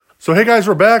So, hey guys,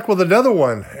 we're back with another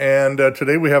one. And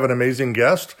today we have an amazing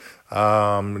guest,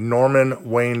 Norman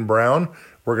Wayne Brown.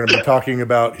 We're going to be talking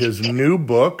about his new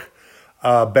book,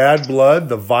 Bad Blood,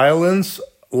 The Violent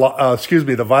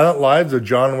Lives of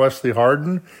John Wesley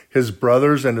Hardin, His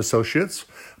Brothers and Associates.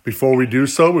 Before we do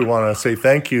so, we want to say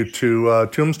thank you to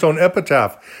Tombstone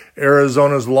Epitaph,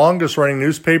 Arizona's longest running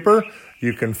newspaper.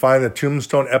 You can find the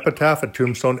Tombstone Epitaph at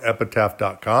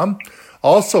tombstoneepitaph.com.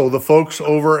 Also, the folks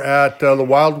over at the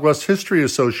Wild West History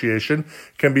Association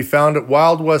can be found at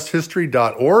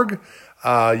wildwesthistory.org.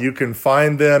 You can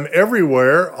find them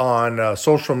everywhere on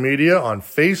social media, on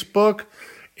Facebook,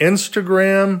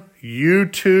 Instagram,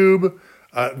 YouTube.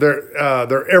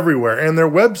 They're everywhere. And their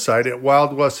website at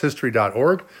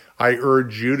wildwesthistory.org. I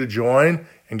urge you to join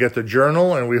and get the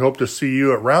journal, and we hope to see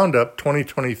you at Roundup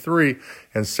 2023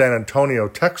 in San Antonio,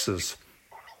 Texas.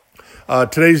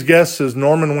 Today's guest is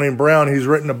Norman Wayne Brown. He's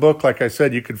written a book, like I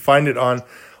said. You can find it on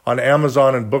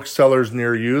Amazon and booksellers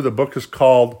near you. The book is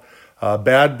called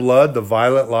Bad Blood, The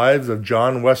Violent Lives of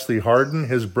John Wesley Hardin,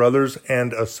 His Brothers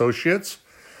and Associates.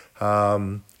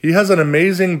 He has an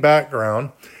amazing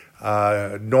background.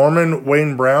 Norman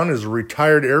Wayne Brown is a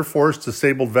retired Air Force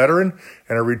disabled veteran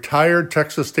and a retired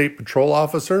Texas State Patrol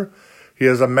officer. He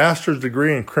has a master's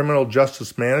degree in criminal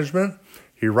justice management.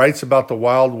 He writes about the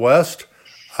Wild West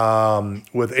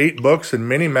with 8 books and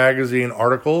many magazine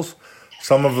articles.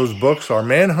 Some of his books are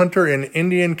Manhunter in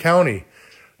Indian County,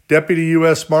 Deputy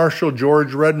U.S. Marshal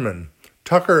George Redmond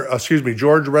Tucker,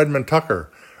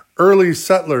 Early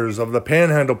Settlers of the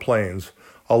Panhandle Plains,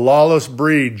 A Lawless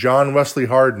Breed, John Wesley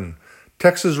Hardin,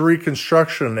 Texas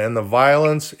Reconstruction and the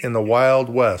Violence in the Wild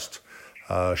West,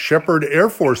 Shepherd Air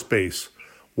Force Base,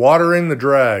 Watering the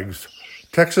Drags,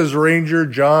 Texas Ranger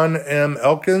John M.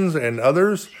 Elkins and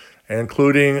others,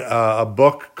 including a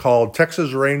book called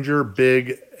Texas Ranger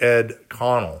Big Ed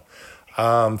Connell.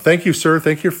 Thank you, sir.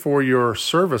 Thank you for your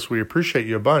service. We appreciate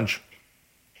you a bunch.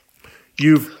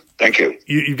 Thank you.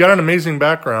 You've got an amazing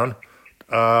background.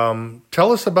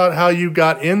 Tell us about how you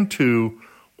got into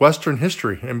Western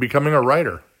history and becoming a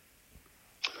writer.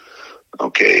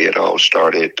 Okay, it all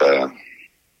started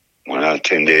when I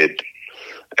attended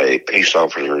a peace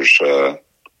officers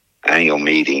annual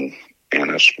meeting in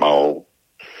a small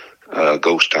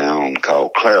ghost town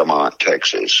called Claremont,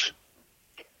 Texas.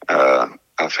 I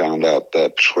found out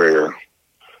that's where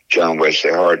John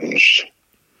Wesley Hardin's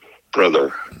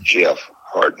brother, Jeff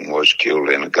Hardin, was killed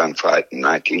in a gunfight in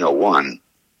 1901.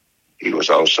 He was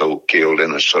also killed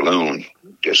in a saloon,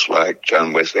 just like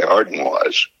John Wesley Hardin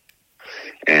was.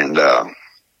 And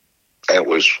that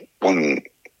was one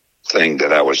thing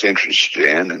that I was interested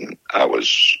in, and I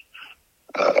was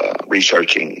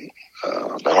researching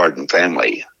the Hardin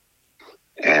family.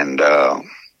 And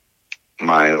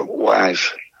my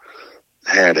wife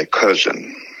had a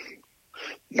cousin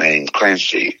named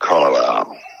Clancy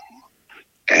Carlisle,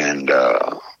 and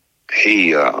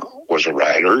he was a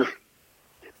writer,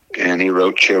 and he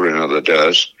wrote Children of the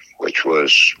Dust, which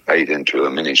was made into a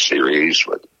miniseries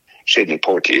with Sidney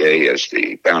Poitier as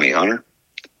the bounty hunter.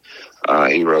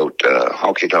 He wrote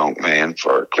Honky Tonk Man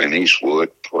for Clint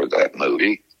Eastwood for that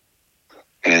movie.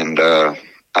 And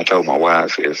I told my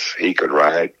wife if he could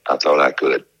write, I thought I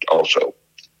could also.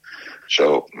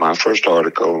 So my first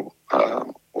article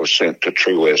was sent to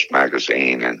True West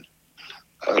magazine, and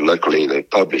luckily they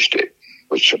published it,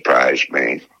 which surprised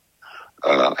me.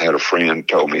 Had a friend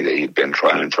told me that he'd been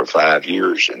trying for 5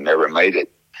 years and never made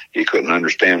it. He couldn't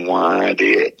understand why I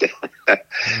did.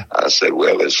 I said,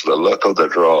 well, it's the luck of the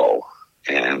draw.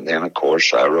 And then, of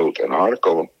course, I wrote an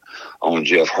article on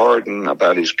Jeff Hardin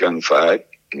about his gunfight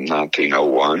in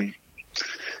 1901.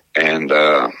 And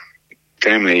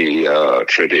family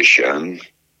tradition,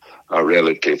 a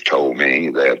relative told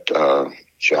me that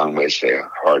John Wesley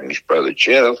Hardin's brother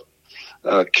Jeff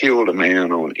killed a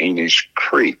man on Enos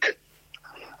Creek,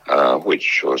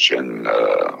 which was in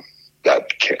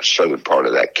that southern part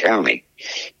of that county,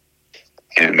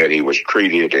 and that he was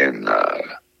treated in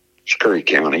Scurry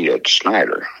County at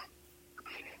Snyder,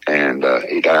 and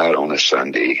he died on a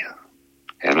Sunday.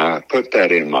 And I put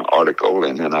that in my article,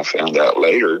 and then I found out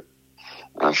later,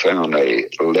 I found a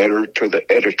letter to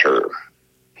the editor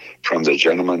from the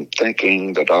gentleman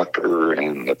thanking the doctor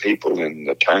and the people in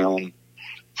the town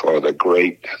for the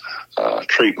great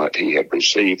treatment he had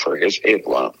received for his head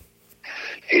lump.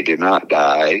 He did not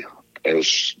die,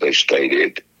 as they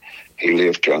stated. He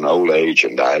lived to an old age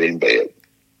and died in bed.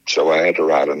 So I had to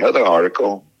write another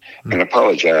article and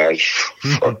apologize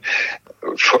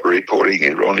for reporting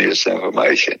erroneous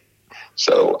information.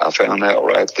 So I found out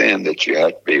right then that you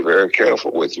have to be very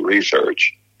careful with your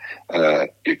research.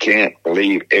 You can't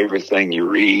believe everything you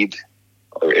read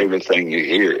or everything you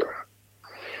hear.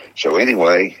 So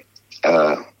anyway,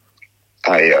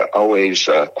 I always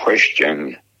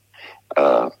question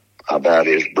about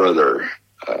his brother,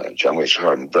 John Wesley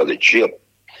Hardin, brother Chip,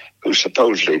 who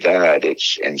supposedly died at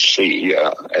sea,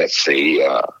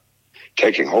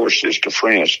 taking horses to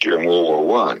France during World War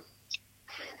One.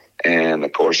 And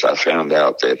of course, I found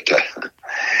out that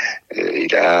he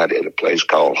died at a place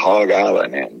called Hog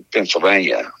Island in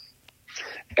Pennsylvania.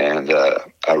 And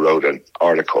I wrote an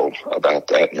article about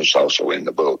that, and it's also in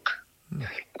the book.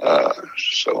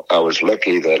 So I was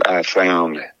lucky that I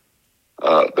found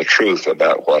the truth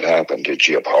about what happened to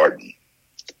Chip Hardin.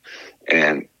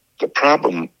 And the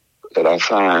problem that I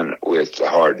find with the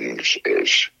Hardins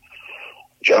is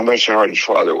John Wesley Hardin's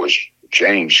father was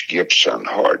James Gibson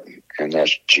Hardin, and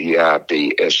that's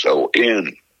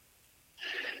Gibson.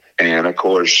 And of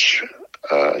course,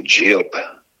 Jip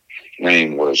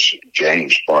name was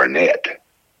James Barnett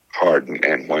Hardin,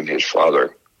 and when his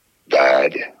father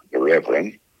died, the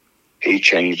Reverend, he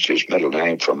changed his middle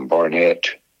name from Barnett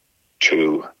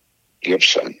to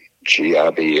Gibson,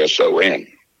 Gibson.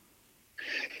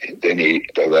 Then he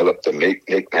developed the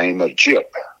nickname of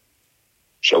Jip.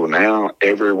 So now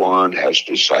everyone has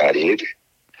decided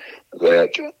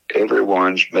that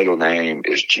everyone's middle name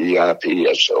is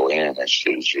Gipson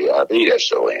instead of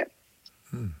Gibson.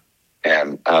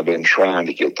 And I've been trying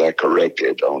to get that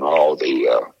corrected on all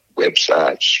the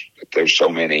websites. But there's so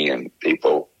many, and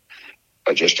people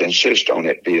just insist on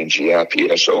it being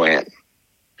Gipson.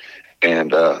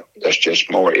 And that's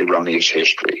just more erroneous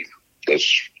history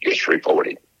that's gets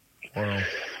reported. Wow.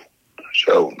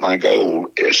 So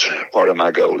part of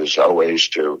my goal is always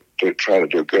to try to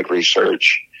do good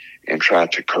research and try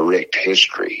to correct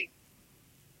history.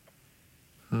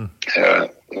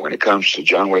 When it comes to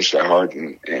John Wesley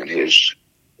Hardin and his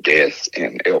death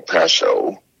in El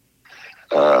Paso,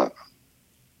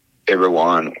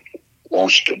 everyone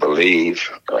wants to believe,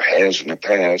 or has in the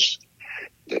past,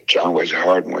 that John Wesley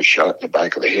Hardin was shot in the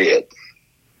back of the head.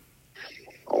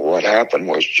 What happened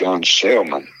was John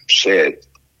Selman said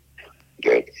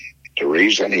that the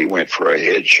reason he went for a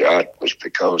headshot was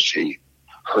because he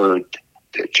heard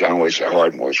that John Wesley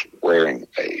Hardin was wearing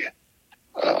a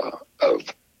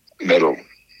metal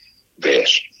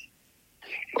vest.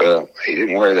 Well, he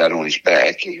didn't wear that on his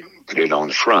back. He put it on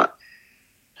the front.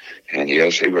 And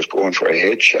yes, he was going for a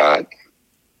headshot,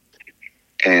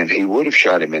 and he would have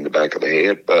shot him in the back of the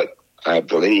head, but I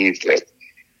believe that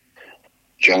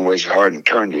John Wesley Hardin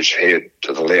turned his head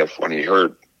to the left when he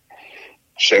heard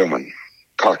Selman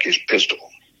cock his pistol,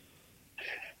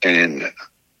 and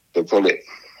the bullet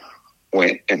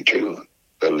went into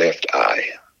the left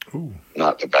eye,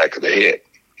 not the back of the head.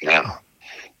 Now,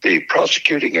 the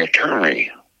prosecuting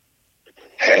attorney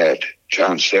had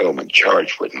John Selman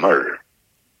charged with murder.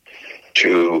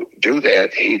 To do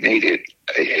that, he needed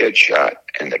a headshot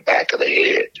in the back of the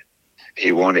head.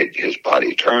 He wanted his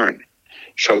body turned.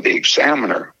 So the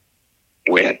examiner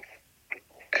went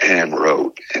and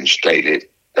wrote and stated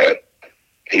that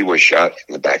he was shot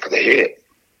in the back of the head.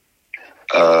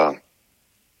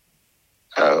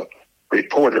 A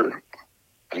reporter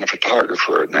and a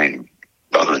photographer named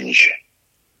Bunge,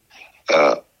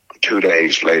 2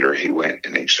 days later, he went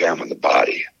and examined the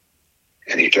body,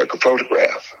 and he took a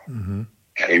photograph. And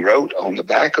he wrote on the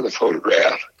back of the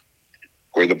photograph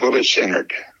where the bullets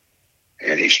entered,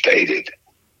 and he stated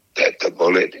that the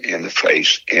bullet in the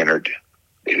face entered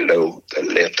below the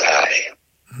left eye.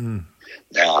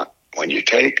 Now, when you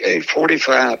take a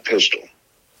 .45 pistol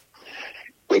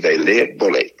with a lead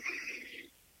bullet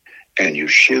and you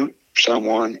shoot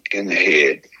someone in the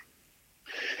head,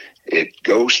 it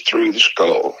goes through the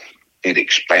skull, it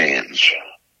expands,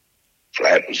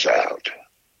 flattens out,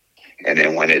 and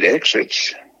then when it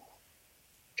exits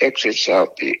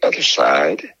out the other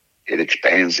side, it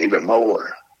expands even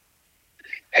more.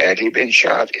 Had he been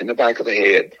shot in the back of the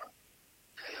head,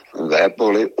 that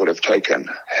bullet would have taken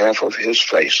half of his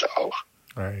face off.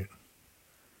 Right.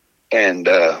 And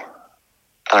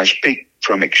I speak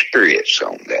from experience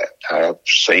on that. I have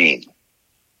seen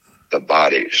the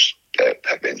bodies that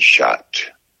have been shot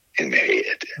in the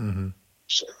head.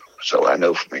 So I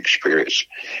know from experience.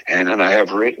 And then I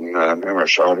have written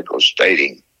numerous articles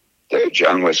stating that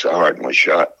John Wesley Hardin was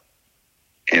shot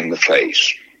in the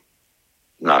face,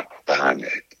 not behind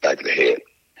the back of the head.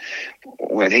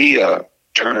 When he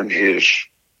turned his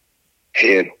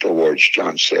head towards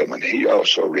John Selman, he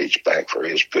also reached back for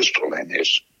his pistol in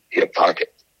his hip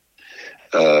pocket.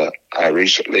 I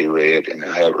recently read, and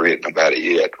I haven't written about it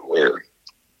yet, where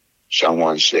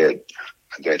someone said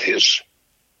that his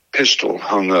pistol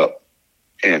hung up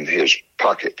in his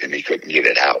pocket and he couldn't get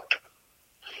it out.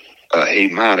 He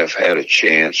might have had a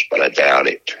chance, but I doubt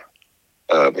it,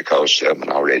 because Selman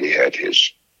already had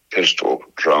his pistol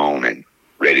drawn and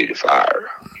ready to fire.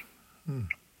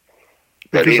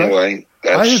 But anyway,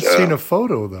 I had seen a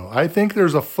photo, though. I think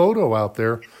there's a photo out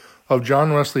there of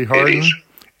John Wesley Hardin,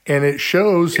 and it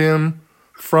shows him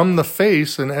from the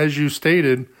face, and as you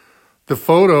stated, the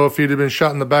photo, if he'd have been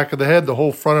shot in the back of the head, the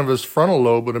whole front of his frontal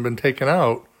lobe would have been taken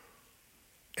out.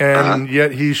 And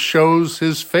yet he shows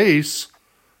his face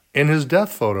in his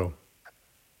death photo.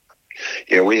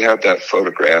 Yeah, we have that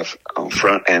photograph on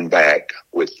front and back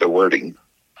with the wording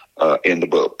in the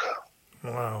book.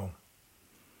 Wow.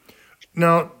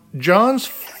 Now, John's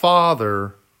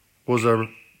father was a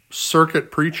circuit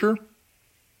preacher?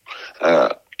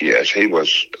 Yes, he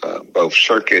was both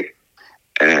circuit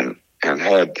and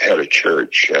had a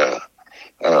church.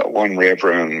 One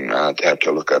reverend, I'd have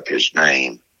to look up his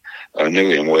name, knew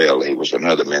him well. He was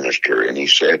another minister, and he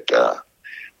said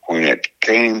when it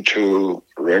came to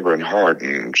Reverend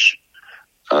Hardin's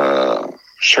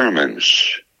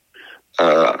sermons,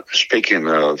 speaking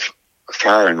of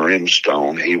fire and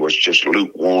brimstone, he was just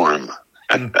lukewarm,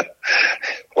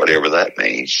 whatever that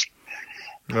means.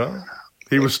 Well,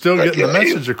 he was still getting the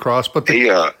message across, but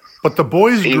the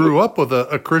boys grew up with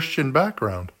a Christian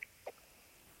background.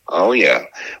 Oh, yeah.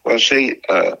 Well, see,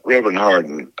 Reverend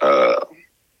Hardin,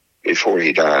 before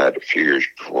he died, a few years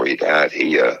before he died,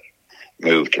 he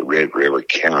moved to Red River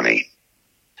County,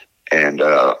 and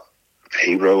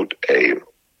he wrote a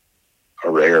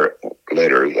rare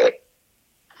letter that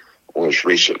was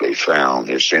recently found.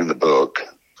 It's in the book.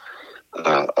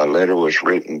 A letter was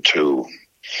written to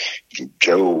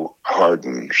Joe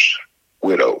Hardin's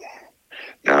widow.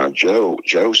 Now,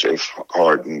 Joseph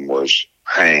Hardin was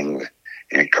hanged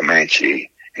in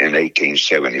Comanche in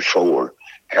 1874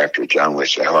 after John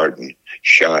Wesley Hardin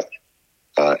shot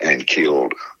and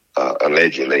killed,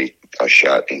 allegedly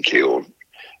shot and killed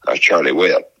Charlie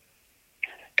Webb.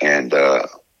 And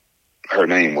her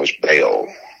name was Belle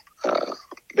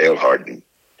Hardin.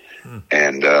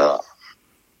 And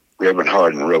Reverend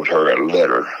Hardin wrote her a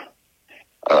letter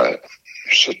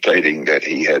stating that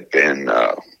he had been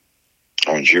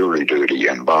on jury duty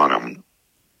in Bonham,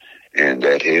 and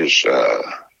that his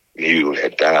mule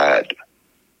had died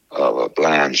of a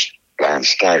blind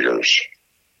staggers.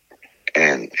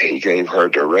 And he gave her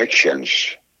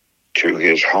directions to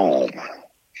his home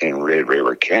in Red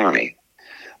River County,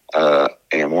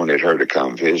 and wanted her to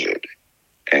come visit.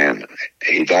 And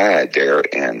he died there,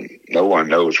 and no one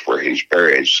knows where he's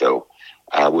buried, so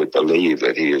I would believe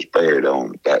that he is buried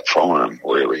on that farm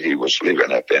wherever he was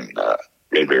living up in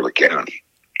Red River County.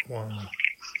 Wow.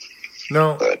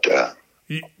 No, but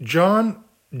John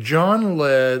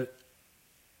led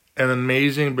an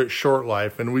amazing but short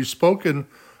life, and we've spoken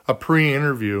a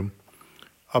pre-interview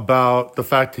about the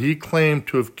fact that he claimed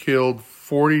to have killed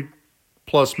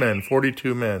 40-plus men,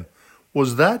 42 men.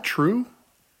 Was that true?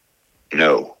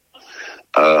 No.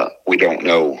 We don't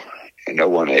know. And no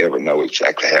one ever know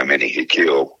exactly how many he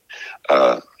killed.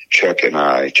 Chuck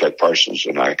Parsons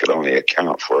and I could only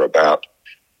account for about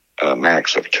a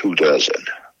max of 24.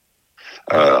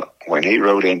 When he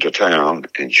rode into town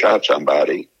and shot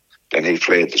somebody, then he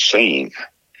fled the scene,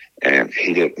 and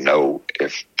he didn't know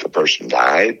if the person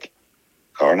died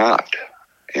or not.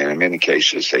 And in many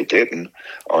cases they didn't,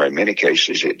 or in many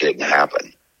cases it didn't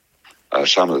happen.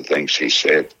 Some of the things he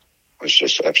said was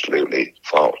just absolutely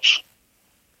false.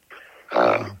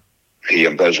 He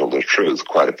embezzled the truth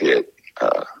quite a bit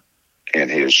in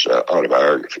his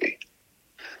autobiography.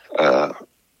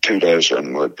 24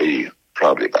 would be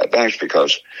probably about that,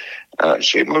 because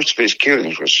see, most of his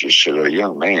killings was just a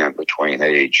young man between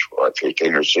age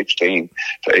 15 or 16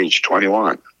 to age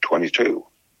 21, 22.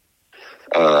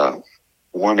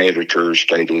 One editor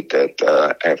stated that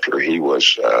after he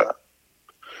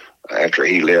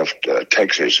left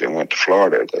Texas and went to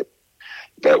Florida,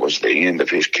 that was the end of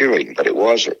his killing, but it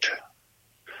wasn't.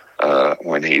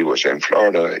 When he was in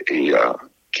Florida, he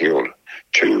killed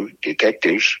 2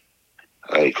 detectives.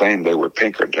 He claimed they were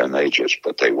Pinkerton agents,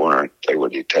 but they weren't. They were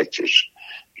detectives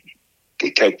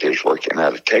working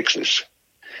out of Texas.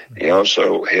 He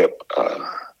also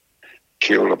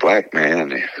killed a black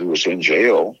man who was in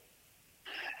jail,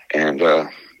 and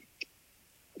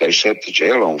they set the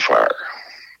jail on fire,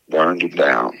 burned him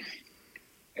down.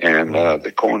 And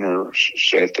the coroner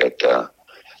said that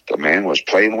the man was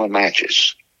playing with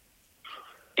matches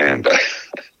and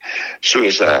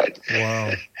suicide.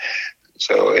 Wow.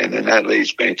 So, and then that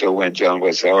leads me to when John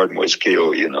Wesley Hardin was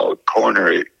killed. You know,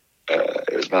 coroner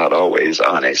is not always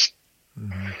honest.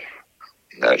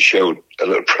 Mm-hmm. showed a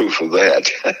little proof of that.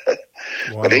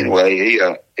 Wow. But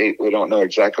anyway, we don't know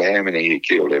exactly how many he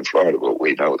killed in Florida, but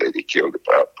we know that he killed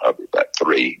probably about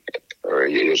 3. Or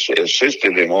he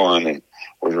assisted in one and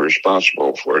was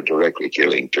responsible for directly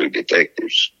killing 2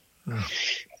 detectives.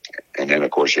 And then,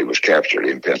 of course, he was captured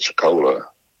in Pensacola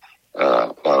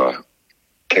by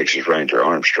Texas Ranger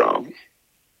Armstrong.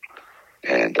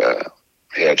 And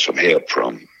he had some help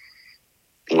from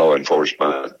law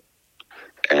enforcement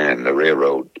and the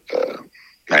railroad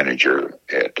manager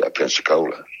at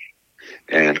Pensacola.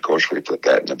 And, of course, we put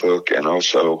that in the book. And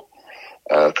also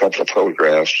a couple of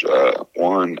photographs,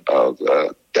 one of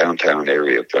the downtown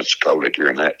area of Pensacola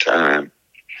during that time,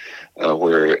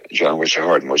 where John Wesley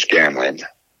Hardin was gambling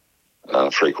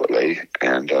frequently,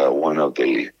 and one of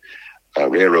the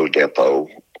railroad depot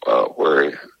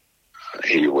where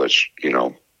he was,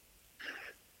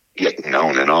 getting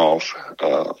on and off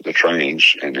the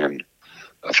trains, and then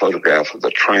a photograph of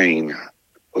the train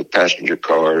with passenger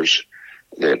cars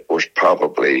that was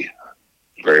probably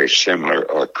very similar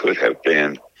or could have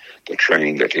been the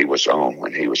train that he was on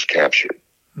when he was captured.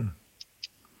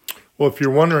 Well, if you're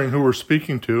wondering who we're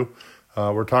speaking to,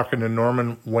 we're talking to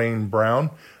Norman Wayne Brown.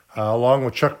 Along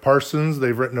with Chuck Parsons,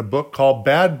 they've written a book called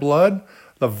Bad Blood,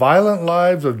 The Violent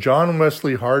Lives of John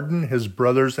Wesley Hardin, His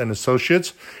Brothers and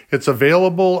Associates. It's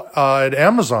available at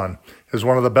Amazon. It's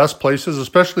one of the best places,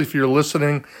 especially if you're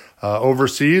listening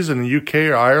overseas in the UK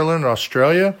or Ireland or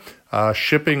Australia.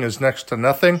 Shipping is next to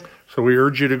nothing. So we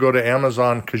urge you to go to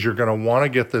Amazon because you're going to want to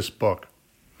get this book.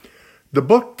 The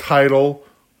book title,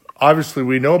 obviously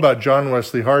we know about John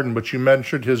Wesley Hardin, but you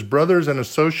mentioned His Brothers and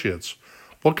Associates.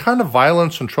 What kind of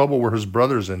violence and trouble were his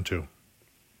brothers into?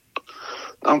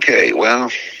 Okay, well,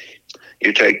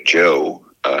 you take Joe.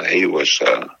 He was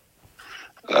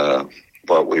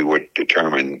what we would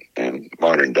determine in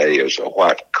modern day as a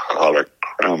white-collar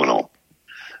criminal.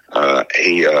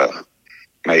 He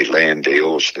made land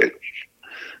deals that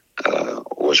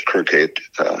was crooked.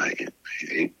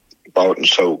 He bought and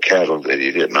sold cattle that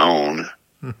he didn't own.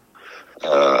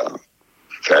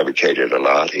 Fabricated a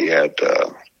lot. He had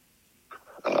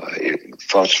he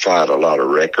falsified a lot of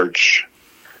records,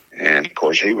 and of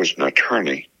course he was an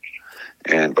attorney,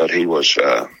 but he was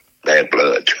bad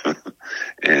blood,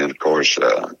 and of course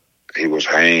he was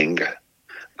hanged.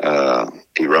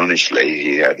 Erroneously,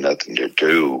 he had nothing to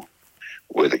do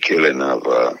with the killing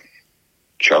of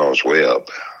Charles Webb.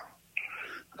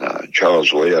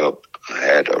 Charles Webb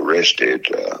had arrested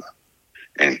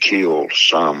and killed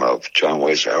some of John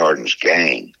Wesley Hardin's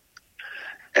gang,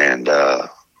 and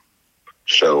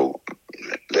so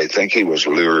they think he was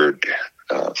lured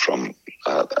from,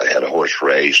 they had a horse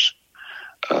race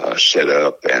set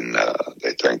up, and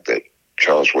they think that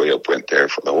Charles Webb went there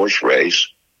for the horse race,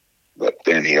 but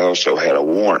then he also had a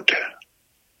warrant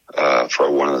for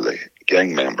one of the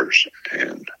gang members,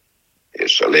 and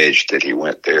it's alleged that he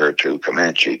went there to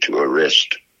Comanche to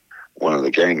arrest one of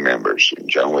the gang members, and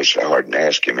John Wesley Hardin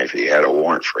asked him if he had a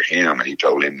warrant for him, and he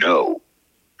told him no,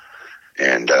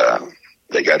 and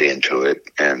they got into it,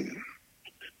 and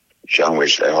John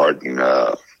Wesley Hardin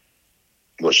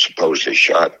was supposedly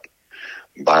shot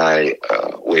by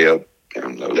Webb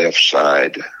on the left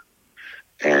side,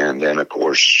 and then, of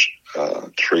course,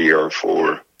 3 or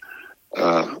 4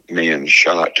 men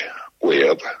shot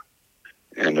Webb,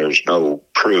 and there's no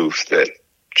proof that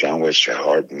John Wesley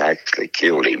Hardin actually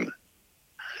killed him.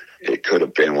 It could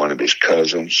have been one of his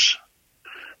cousins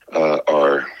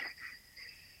or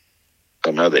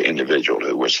another individual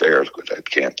who was there. I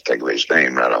can't think of his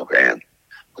name right offhand,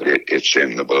 but it's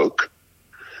in the book.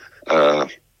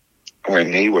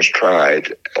 When he was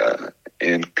tried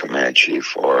in Comanche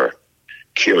for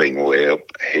killing Webb,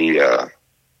 he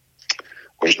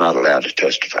was not allowed to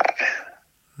testify.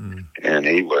 And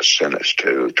he was sentenced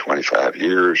to 25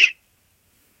 years,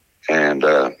 and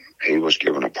he was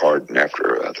given a pardon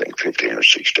after, I think, 15 or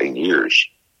 16 years.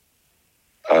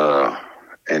 And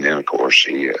then, of course,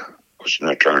 he was an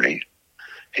attorney.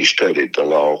 He studied the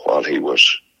law while he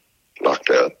was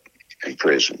locked up in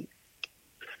prison,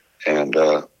 and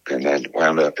then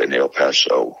wound up in El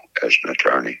Paso as an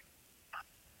attorney.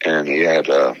 And he had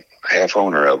a half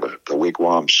owner of the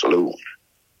Wigwam Saloon.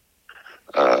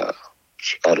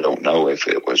 I don't know if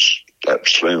that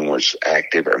saloon was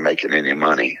active or making any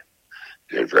money.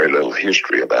 There's very little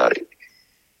history about it.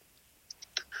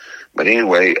 But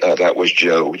anyway, that was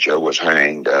Joe. Joe was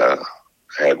hanged,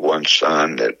 had one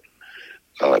son that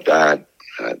died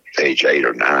at age 8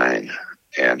 or 9,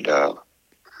 and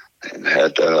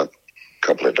had a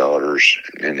couple of daughters.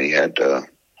 And then he had,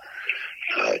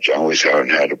 John Wesley Hardin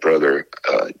had a brother,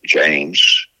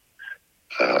 James,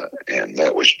 and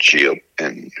that was Chip.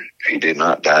 And he did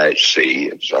not die at sea.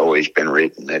 It's always been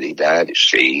written that he died at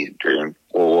sea during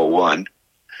World War I,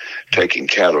 taking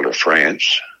cattle to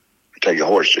France, taking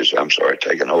horses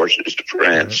to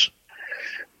France.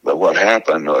 But what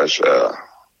happened was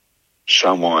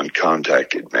someone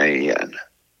contacted me and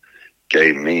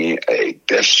gave me a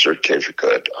death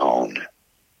certificate on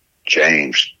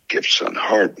James Gibson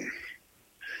Harden.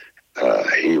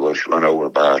 He was run over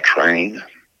by a train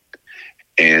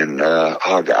in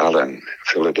Hog Island,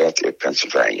 Philadelphia,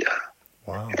 Pennsylvania.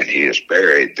 Wow. And he is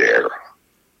buried there.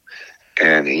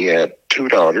 And he had 2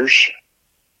 daughters,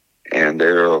 and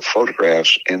there are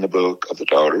photographs in the book of the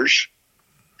daughters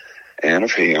and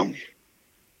of him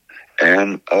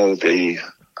and of the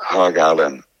Hog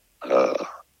Island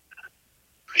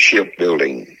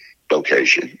shipbuilding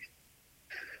location.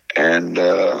 And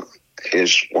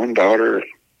his one daughter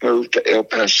moved to El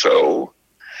Paso,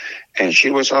 and she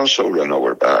was also run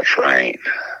over by a train.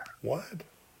 What?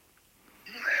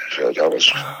 So that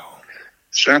was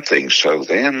something. So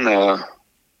then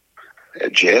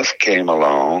Jeff came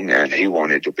along, and he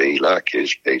wanted to be like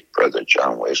his big brother,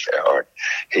 John Wesley Hart.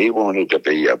 He wanted to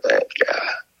be a bad guy.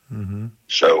 Mm-hmm.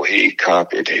 So he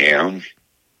copied him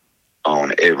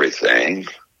on everything.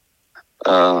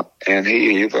 And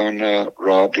he even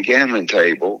robbed a gambling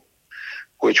table,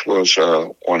 which was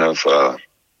one of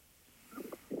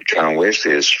John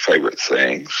Wesley's favorite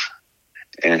things.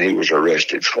 And he was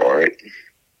arrested for it.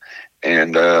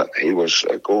 And he was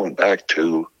going back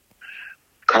to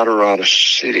Colorado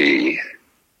City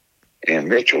in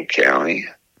Mitchell County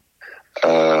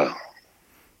by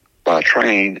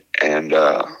train. And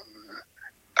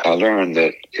I learned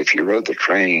that if you rode the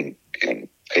train in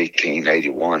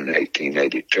 1881 and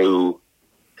 1882,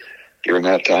 during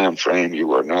that time frame, you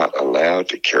were not allowed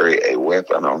to carry a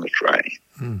weapon on the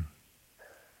train.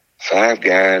 5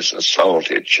 guys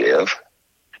assaulted Jeff,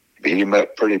 beat him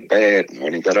up pretty bad. And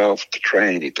when he got off the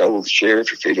train, he told the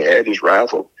sheriff if he'd had his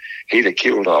rifle, he'd have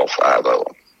killed all 5 of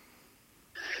them.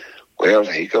 Well,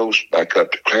 he goes back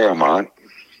up to Claremont,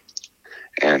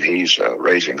 and he's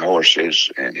raising horses,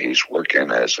 and he's working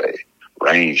as a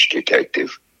range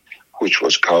detective, which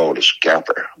was called a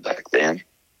scalper back then.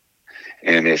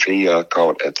 And if he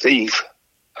caught a thief,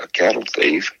 a cattle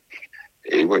thief,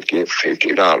 he would get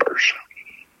 $50.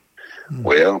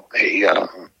 Well, he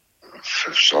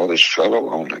saw this fellow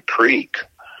on the creek,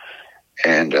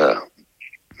 and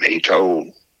he told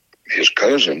his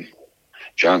cousin,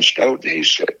 John Snowden, he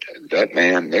said, that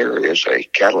man there is a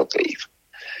cattle thief.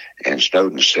 And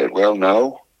Snowden said, well,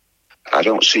 no, I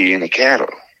don't see any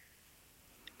cattle.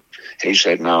 He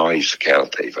said, no, he's a cattle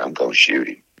thief. I'm going to shoot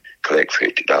him, collect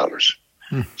 $50.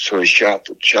 So he shot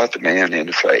the man in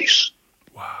the face.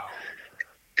 Wow.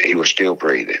 He was still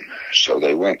breathing. So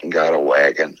they went and got a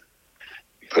wagon,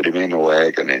 put him in the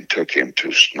wagon, and took him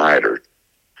to Snyder,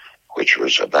 which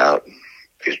was about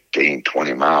 15,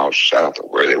 20 miles south of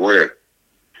where they were.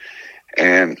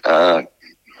 And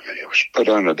he was put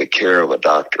under the care of a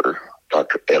doctor,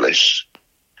 Dr. Ellis.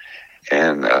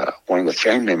 And one of the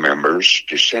family members,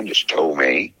 descendants, told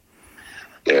me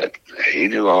that he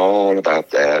knew all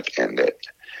about that, and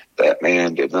that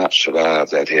man did not survive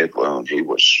that head wound.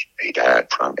 He died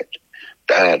from it.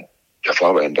 Died the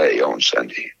following day on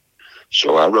Sunday.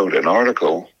 So I wrote an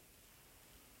article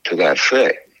to that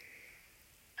effect.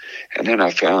 And then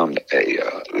I found a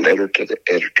letter to the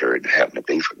editor, and it happened to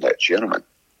be from that gentleman.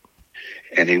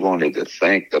 And he wanted to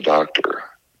thank the doctor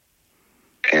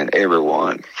and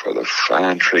everyone for the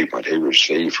fine treatment he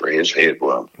received for his head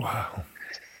wound. Wow.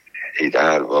 He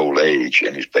died of old age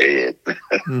in his bed.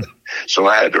 So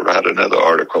I had to write another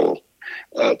article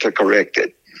to correct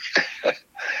it.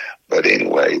 But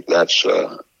anyway, that's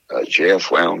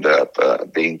Jeff wound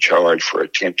up being charged for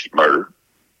attempted murder.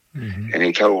 And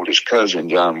he told his cousin,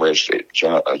 John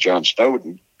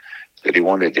Snowden, that he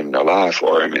wanted him to lie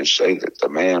for him and say that the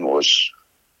man was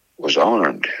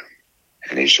armed.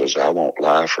 And he says, I won't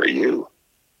lie for you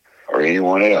or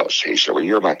anyone else. He said, well,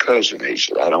 you're my cousin. He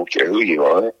said, I don't care who you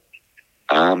are.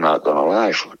 I'm not going to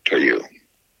lie to you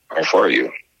or for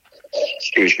you.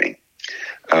 Excuse me.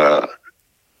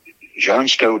 John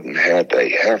Snowden had a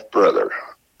half-brother,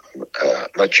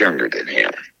 much younger than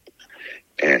him.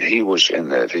 And he was in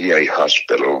the VA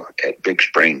hospital at Big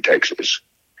Spring, Texas.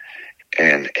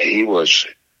 And he was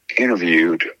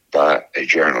interviewed by a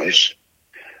journalist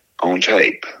on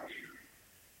tape.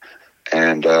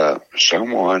 And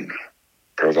someone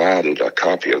provided a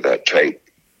copy of that tape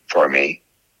for me.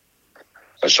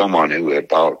 Someone who had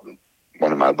bought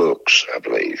one of my books, I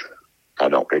believe. I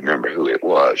don't remember who it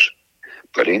was.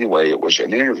 But anyway, it was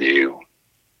an interview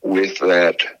with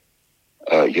that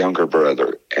younger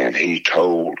brother, and he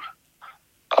told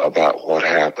about what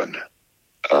happened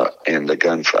in the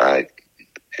gunfight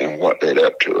and what led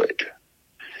up to it.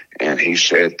 And he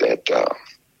said that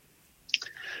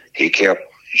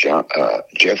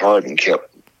Jeff Harden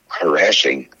kept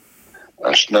harassing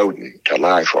Snowden to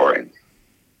lie for him,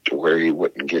 to where he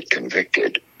wouldn't get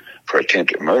convicted for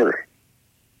attempted murder.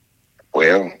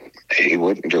 Well, he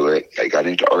wouldn't do it. They got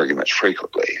into arguments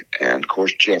frequently. And, of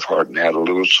course, Jeff Harden had a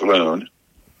little saloon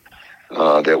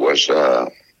that was,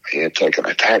 he had taken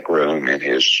a tack room in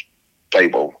his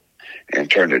stable and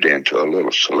turned it into a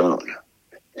little saloon.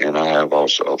 And I have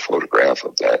also a photograph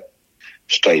of that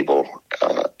stable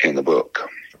in the book.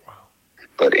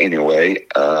 But anyway,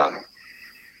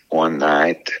 one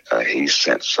night he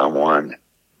sent someone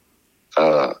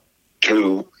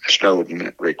to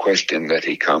Snowden requesting that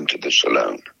he come to the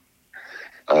saloon.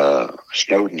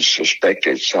 Snowden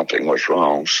suspected something was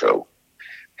wrong, so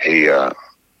he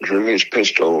drew his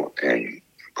pistol and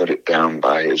put it down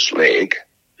by his leg,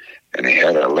 and he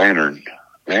had a lantern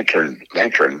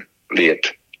lit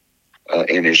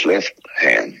in his left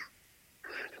hand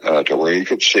to where he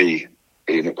could see,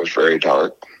 and it was very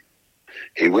dark.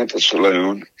 He went to the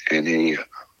saloon, and he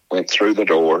went through the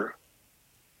door,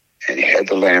 and he had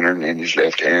the lantern in his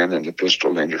left hand and the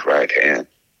pistol in his right hand.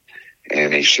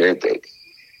 And he said that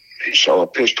he saw a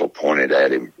pistol pointed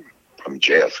at him from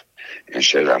Jeff and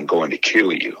said, "I'm going to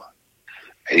kill you."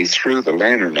 He threw the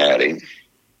lantern at him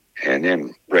and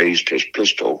then raised his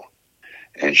pistol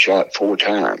and shot 4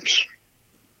 times.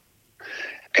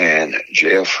 And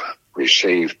Jeff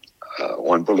received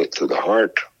 1 bullet through the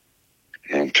heart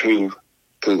and 2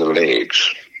 through the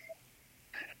legs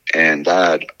and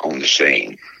died on the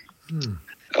scene.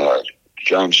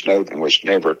 John Snowden was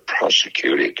never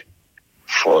prosecuted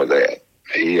for that.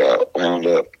 He wound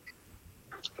up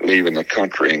leaving the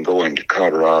country and going to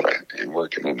Colorado and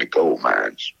working in the gold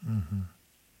mines.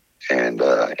 And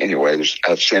anyway,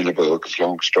 I've in the book, it's a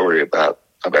long story about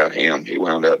him. He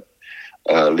wound up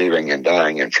living and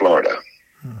dying in Florida.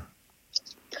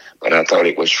 But I thought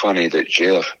it was funny that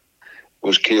Jeff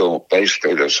was killed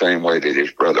basically the same way that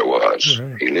his brother was.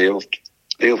 Right. He lived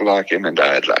like him and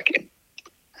died like him.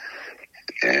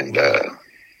 And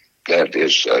that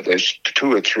is there's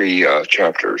 2 or 3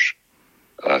 chapters,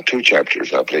 2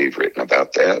 chapters, I believe, written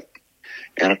about that.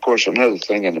 And, of course, another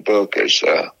thing in the book is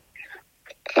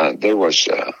there was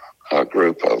a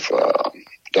group of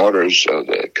daughters of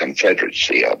the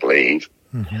Confederacy, I believe,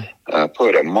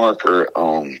 put a marker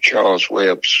on Charles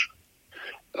Webb's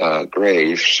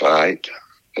grave site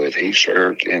that he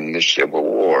served in the Civil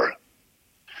War.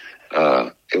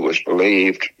 It was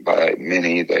believed by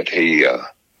many that he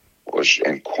was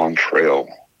in Quantrill's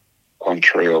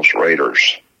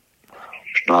Raiders.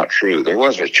 It's not true. There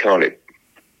was a Charlie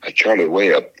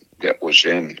Webb that was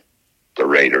in the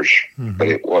Raiders, but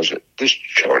it wasn't this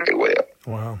Charlie Webb.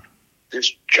 Wow.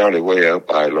 This Charlie Webb,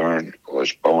 I learned,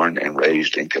 was born and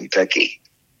raised in Kentucky.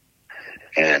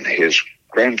 And his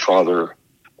grandfather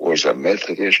was a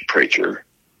Methodist preacher,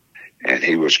 and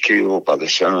he was killed by the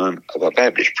son of a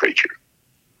Baptist preacher.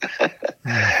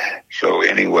 So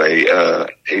anyway,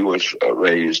 he was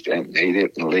raised, and he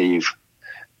didn't leave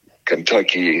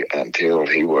Kentucky until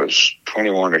he was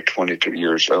 21 or 22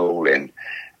 years old in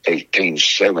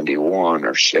 1871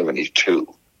 or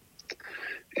 72.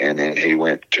 And then he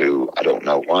went to, I don't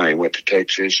know why he went to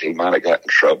Texas. He might have got in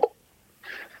trouble.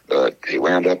 But he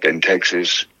wound up in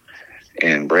Texas,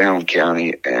 in Brown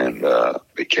County, and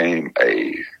became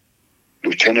a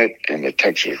lieutenant in the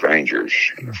Texas Rangers,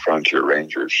 the Frontier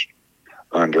Rangers,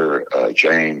 under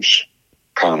James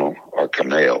Connell or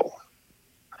Connell.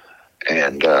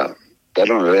 And that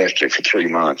only lasted for 3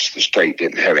 months. The state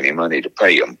didn't have any money to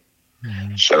pay him.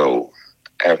 So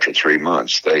after 3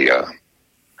 months, they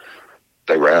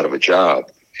were out of a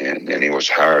job, and then he was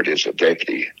hired as a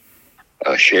deputy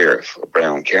sheriff of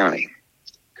Brown County.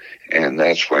 And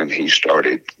that's when he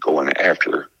started going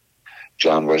after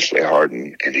John Wesley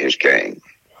Hardin and his gang.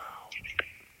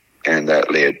 And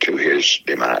that led to his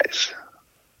demise.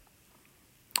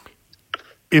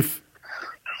 If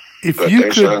you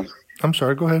could... I'm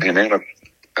sorry, go ahead. And then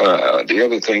the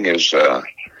other thing is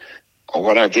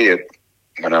what I did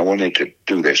when I wanted to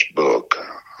do this book,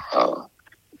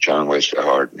 John Wesley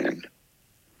Hardin and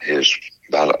his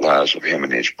violent lives of him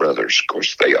and his brothers. Of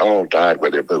course, they all died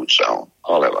with their boots on,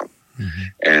 all of them.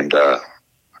 And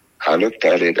I looked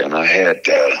at it, and I had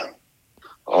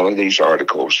all of these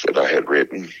articles that I had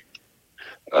written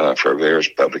for various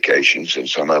publications, and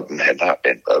some of them had not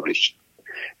been published.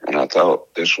 And I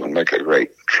thought this would make a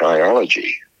great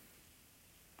trilogy.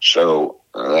 So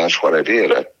that's what I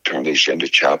did. I turned these into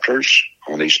chapters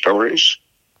on these stories.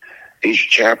 Each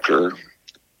chapter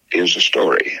is a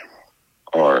story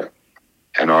or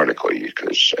an article, you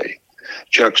could say.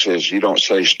 Chuck says, you don't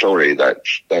say story, that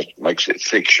makes it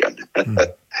fiction.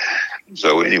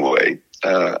 So anyway,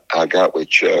 I got with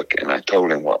Chuck and I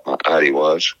told him what my idea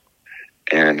was,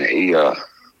 and he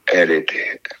added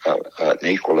an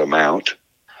equal amount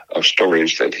of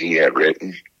stories that he had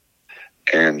written,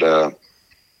 and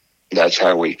that's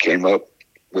how we came up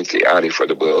with the idea for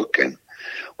the book. And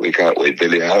we got with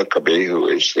Billy Huckabee, who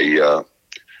is the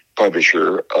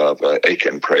publisher of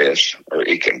Aiken Press, or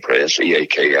Aiken Press,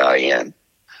 E-A-K-I-N.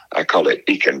 I call it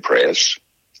Aiken Press.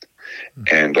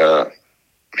 And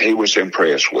he was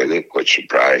impressed with it, which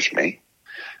surprised me.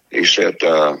 He said,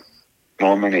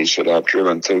 Norman, he said, I've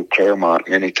driven through Claremont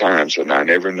many times, and I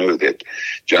never knew that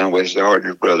John Wesley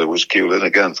Hardin's brother was killed in a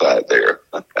gunfight there.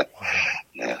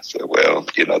 Yeah, so, well,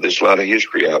 there's a lot of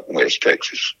history out in West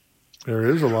Texas. There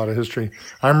is a lot of history.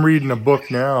 I'm reading a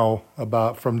book now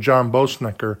from John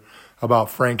Bosnecker about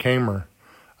Frank Hamer.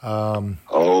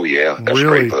 Oh, yeah, that's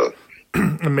really a great book.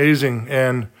 Amazing.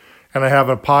 And I have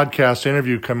a podcast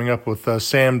interview coming up with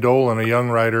Sam Dolan, a young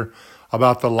writer,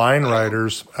 about the line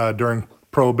riders during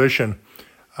Prohibition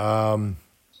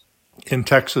in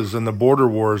Texas and the border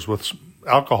wars with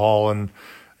alcohol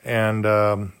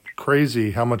and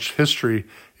crazy how much history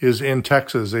is in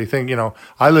Texas. They think,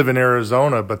 I live in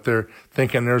Arizona, but they're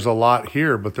thinking there's a lot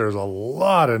here, but there's a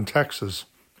lot in Texas.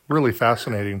 Really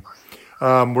fascinating.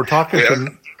 We're talking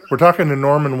to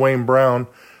Norman Wayne Brown.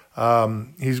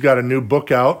 He's got a new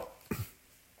book out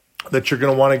that you're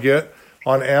going to want to get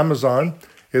on Amazon.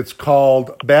 It's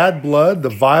called Bad Blood, The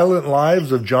Violent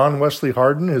Lives of John Wesley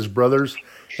Hardin, His Brothers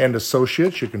and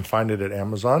Associates. You can find it at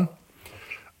Amazon.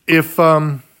 If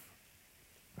I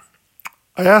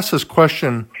asked this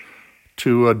question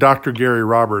to Dr. Gary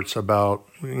Roberts about,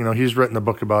 he's written a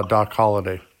book about Doc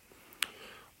Holliday.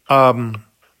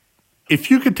 If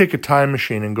you could take a time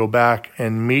machine and go back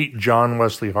and meet John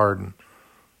Wesley Hardin,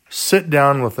 sit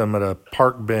down with him at a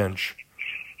park bench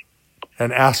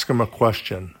and ask him a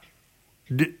question,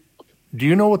 do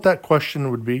you know what that question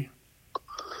would be?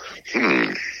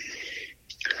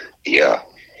 Yeah.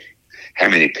 How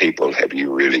many people have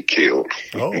you really killed?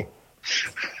 Oh.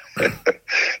 I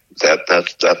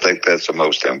think that's the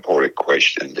most important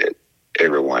question that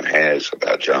everyone has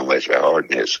about John Wesley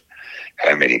Hardin is,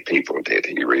 how many people did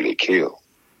he really kill?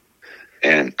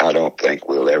 And I don't think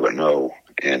we'll ever know.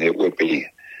 And it would be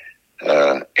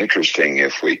interesting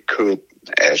if we could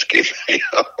ask him,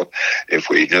 if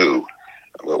we knew.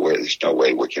 Well, there's no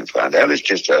way we can find out. It's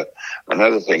just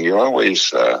another thing. You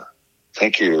always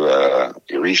think your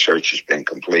research has been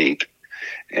complete,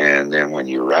 and then when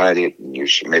you write it and you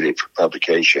submit it for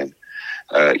publication,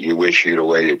 you wish you'd have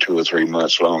waited 2 or 3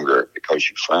 months longer because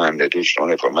you find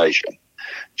additional information.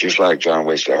 Just like John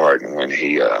Wesley Hardin when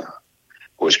he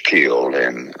was killed,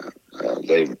 and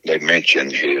they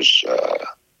mentioned his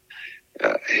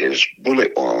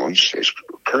bullet wounds, his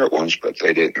current ones, but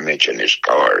they didn't mention his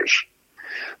scars.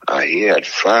 He had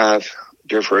 5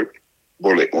 different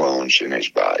bullet wounds in his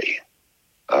body,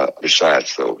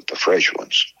 besides the fresh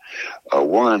ones.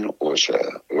 One was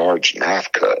a large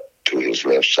knife cut to his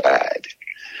left side,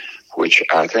 which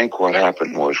I think what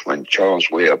happened was when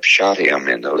Charles Webb shot him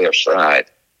in the left side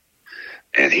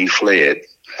and he fled,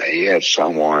 he had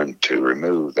someone to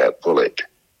remove that bullet,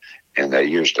 and they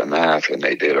used a knife, and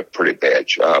they did a pretty bad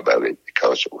job of it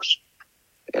because it was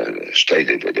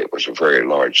stated that it was a very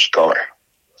large scar.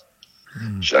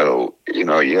 So,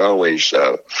 you always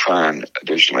find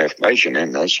additional information,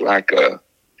 and that's like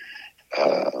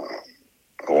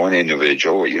one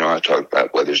individual. I talked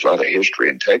about, well, there's a lot of history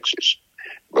in Texas,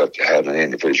 but to have an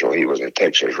individual, he was a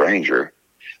Texas Ranger.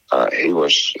 He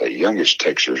was the youngest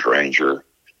Texas Ranger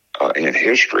in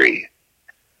history,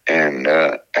 and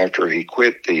after he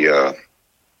quit the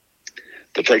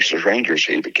Texas Rangers,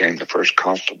 he became the first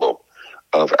constable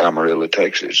of Amarillo,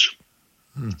 Texas.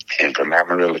 And from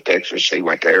Amarillo, Texas, he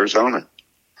went to Arizona.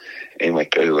 He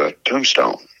went to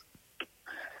Tombstone,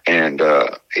 and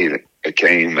he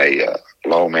became a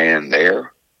lawman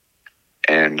there,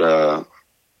 and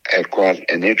had quite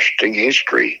an interesting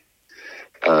history.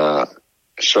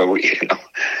 So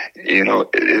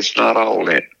it's not all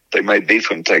in. They may be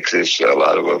from Texas, a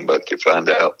lot of them, but you find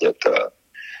out that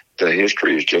the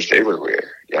history is just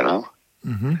everywhere.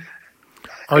 Mm-hmm.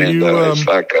 It's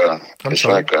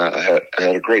like I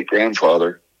had a great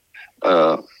grandfather,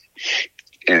 and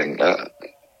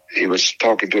he was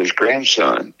talking to his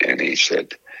grandson, and he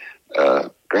said,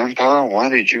 "Grandpa, why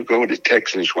did you go to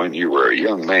Texas when you were a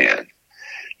young man?"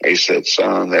 He said,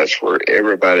 "Son, that's where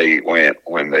everybody went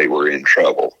when they were in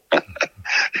trouble."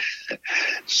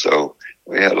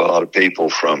 people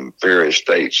from various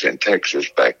states in Texas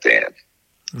back then.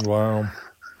 Wow.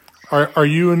 Are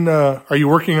you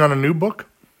working on a new book?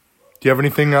 Do you have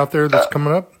anything out there that's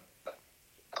coming up?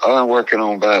 I'm working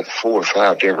on about 4 or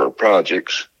 5 different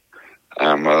projects.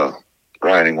 I'm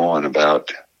writing one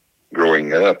about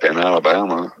growing up in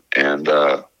Alabama and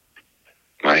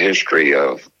my history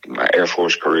of my Air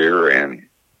Force career and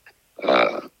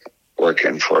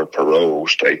working for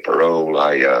state parole.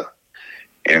 I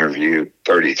interviewed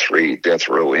 33 death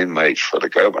row inmates for the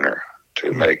governor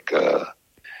to make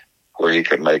where he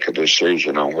could make a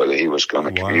decision on whether he was going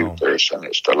to commute their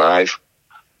sentence to life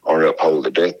or uphold the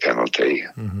death penalty.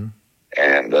 Mm-hmm.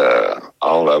 And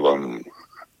all of them,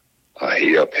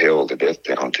 he upheld the death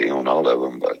penalty on all of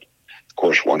them. But of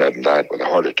course, one of them died with a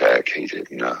heart attack. He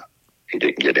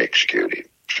didn't get executed.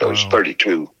 So it's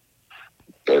 32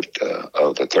 that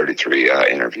of the 33 I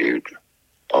interviewed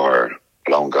are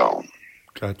long gone.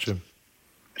 Gotcha.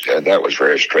 And that was a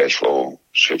very stressful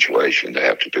situation to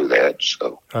have to do that.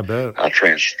 So I bet I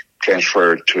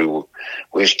transferred to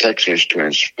West Texas to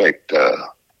inspect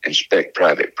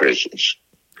private prisons.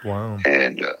 Wow.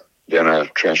 And then I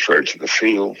transferred to the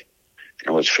field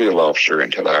and was field officer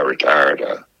until I retired.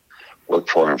 I worked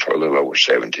for him for a little over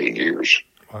 17 years.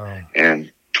 Wow.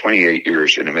 And 28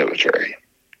 years in the military.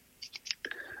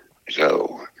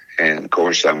 So, and of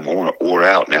course, I'm wore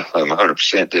out now. I'm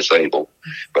 100% disabled,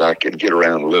 but I can get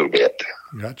around a little bit.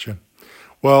 Gotcha.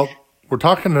 Well, we're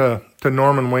talking to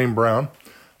Norman Wayne Brown.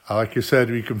 Like you said,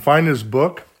 you can find his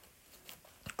book.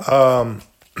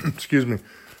 Excuse me.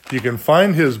 You can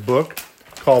find his book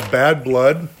called Bad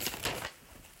Blood.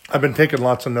 I've been taking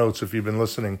lots of notes if you've been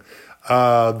listening.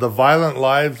 The Violent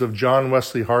Lives of John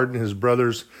Wesley Hardin, His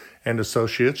Brothers and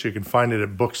Associates. You can find it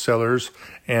at booksellers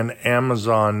and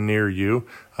Amazon near you.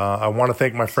 I want to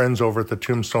thank my friends over at the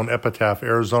Tombstone Epitaph,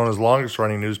 Arizona's longest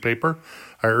running newspaper.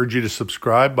 I urge you to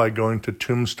subscribe by going to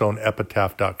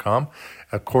tombstoneepitaph.com.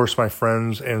 Of course, my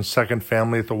friends and second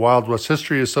family at the Wild West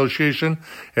History Association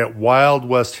at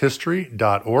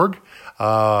wildwesthistory.org.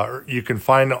 You can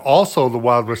find also the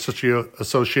Wild West History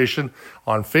Association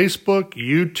on Facebook,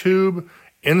 YouTube,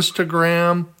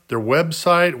 Instagram, their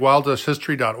website,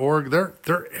 wildwesthistory.org.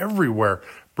 They're everywhere,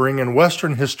 bringing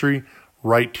Western history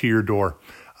right to your door.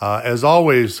 As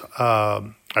always, I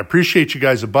appreciate you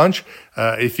guys a bunch.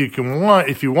 If you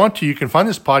want to, you can find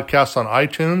this podcast on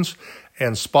iTunes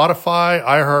and Spotify,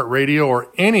 iHeartRadio, or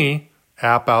any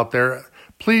app out there.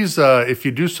 Please, if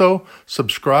you do so,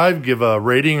 subscribe, give a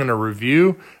rating and a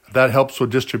review. That helps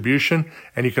with distribution.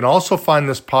 And you can also find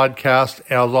this podcast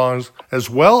as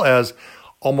well as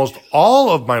almost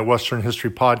all of my Western history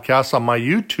podcasts on my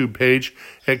YouTube page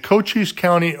at Cochise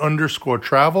County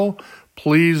 _travel.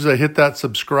 Please hit that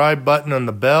subscribe button and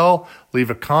the bell. Leave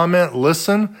a comment.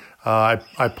 Listen. I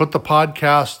put the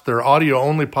podcast, they're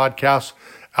audio-only podcasts,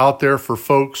 out there for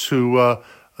folks who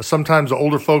sometimes the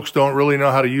older folks don't really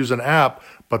know how to use an app,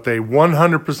 but they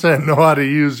 100% know how to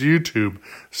use YouTube.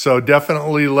 So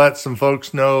definitely let some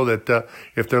folks know that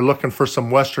if they're looking for some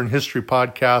Western history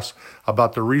podcasts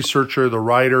about the researcher, the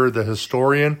writer, the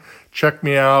historian, check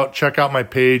me out. Check out my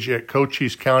page at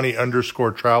Cochise County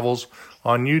 _travels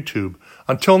on YouTube.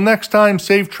 Until next time,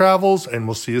 safe travels, and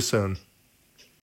we'll see you soon.